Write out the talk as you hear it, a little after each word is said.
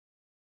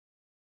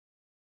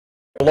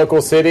A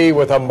local city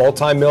with a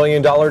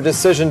multi-million-dollar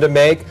decision to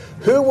make.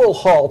 Who will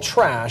haul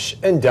trash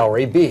in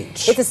Delray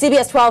Beach? It's a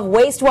CBS 12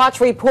 Waste Watch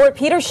report.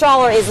 Peter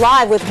Schaller is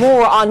live with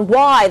more on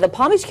why the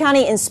Palm Beach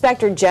County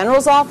Inspector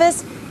General's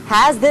office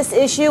has this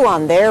issue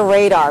on their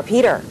radar.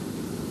 Peter.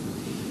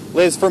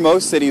 Liz, for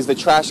most cities, the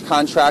trash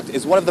contract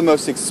is one of the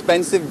most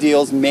expensive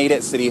deals made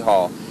at City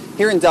Hall.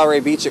 Here in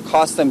Delray Beach, it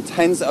costs them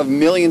tens of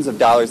millions of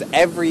dollars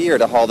every year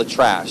to haul the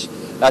trash.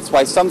 That's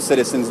why some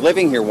citizens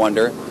living here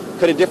wonder,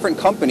 could a different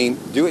company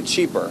do it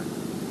cheaper?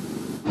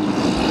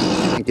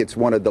 I think it's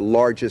one of the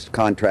largest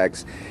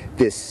contracts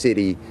this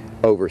city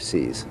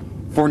oversees.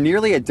 For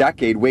nearly a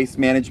decade, Waste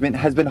Management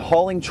has been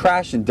hauling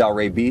trash in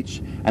Delray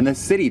Beach, and the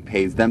city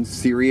pays them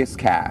serious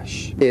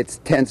cash. It's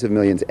tens of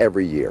millions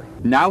every year.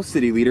 Now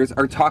city leaders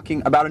are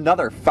talking about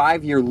another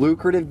 5-year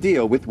lucrative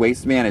deal with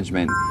Waste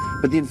Management.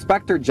 But the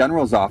Inspector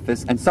General's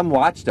office and some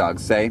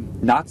watchdogs say,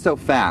 not so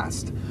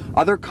fast.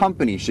 Other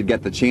companies should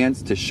get the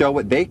chance to show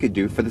what they could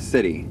do for the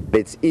city.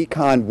 It's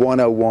Econ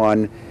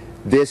 101.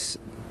 This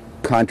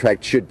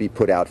contract should be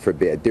put out for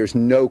bid. There's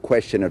no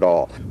question at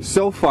all.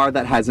 So far,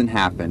 that hasn't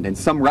happened, and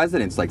some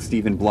residents like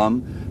Stephen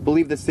Blum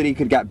believe the city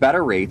could get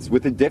better rates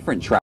with a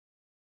different trash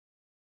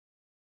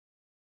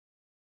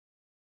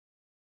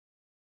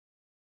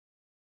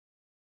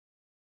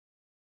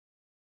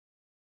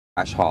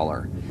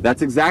hauler.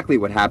 That's exactly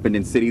what happened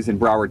in cities in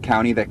Broward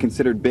County that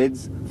considered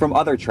bids from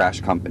other trash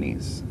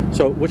companies.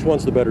 So which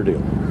one's the better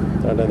deal?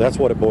 And that's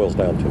what it boils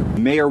down to.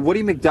 Mayor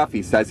Woody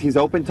McDuffie says he's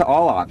open to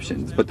all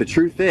options, but the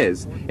truth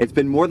is, it's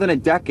been more than a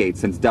decade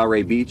since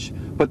Delray Beach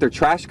put their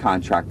trash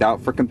contract out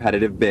for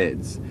competitive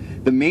bids.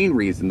 The main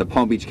reason the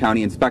Palm Beach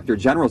County Inspector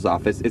General's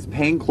office is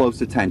paying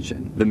close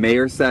attention. The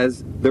mayor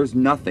says there's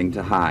nothing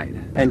to hide.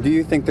 And do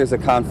you think there's a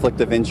conflict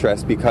of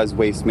interest because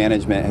Waste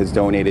Management has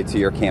donated to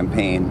your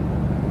campaign?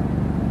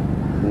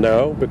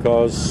 No,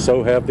 because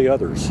so have the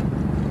others.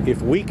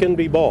 If we can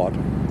be bought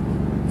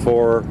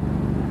for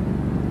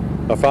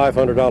a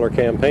 $500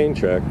 campaign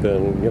check,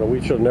 then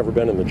we should have never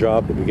been in the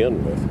job to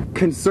begin with.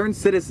 Concerned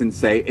citizens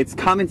say it's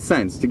common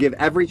sense to give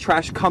every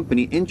trash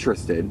company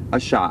interested a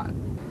shot.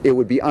 It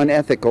would be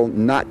unethical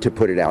not to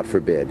put it out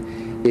for bid.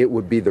 It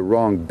would be the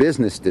wrong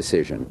business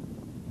decision.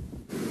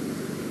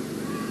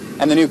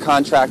 And the new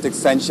contract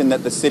extension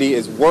that the city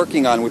is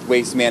working on with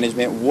Waste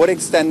Management would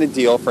extend the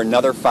deal for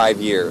another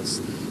 5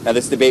 years. Now,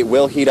 this debate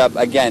will heat up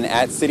again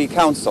at City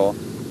Council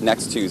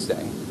next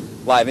Tuesday.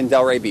 Live in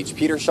Delray Beach,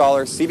 Peter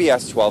Schaller,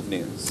 CBS 12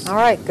 News. All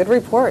right, good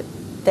report.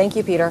 Thank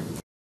you, Peter.